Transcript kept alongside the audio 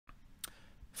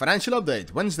Financial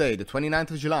update, Wednesday the 29th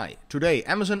of July. Today,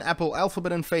 Amazon, Apple,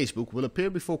 Alphabet and Facebook will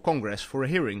appear before Congress for a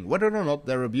hearing whether or not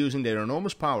they're abusing their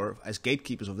enormous power as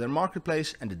gatekeepers of their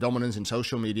marketplace and the dominance in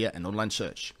social media and online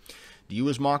search. The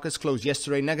US markets closed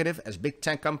yesterday negative as big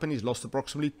tech companies lost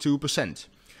approximately 2%.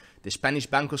 The Spanish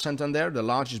Banco Santander, the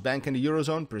largest bank in the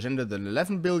Eurozone, presented an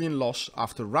 11 billion loss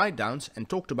after write-downs and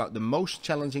talked about the most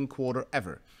challenging quarter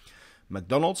ever.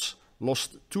 McDonald's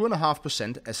lost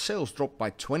 2.5% as sales dropped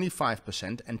by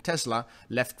 25% and Tesla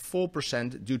left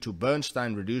 4% due to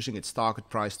Bernstein reducing its target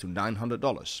price to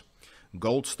 $900.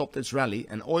 Gold stopped its rally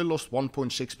and oil lost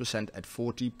 1.6% at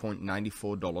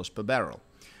 $40.94 per barrel.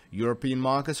 European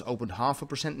markets opened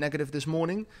 0.5% negative this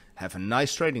morning. Have a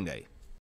nice trading day.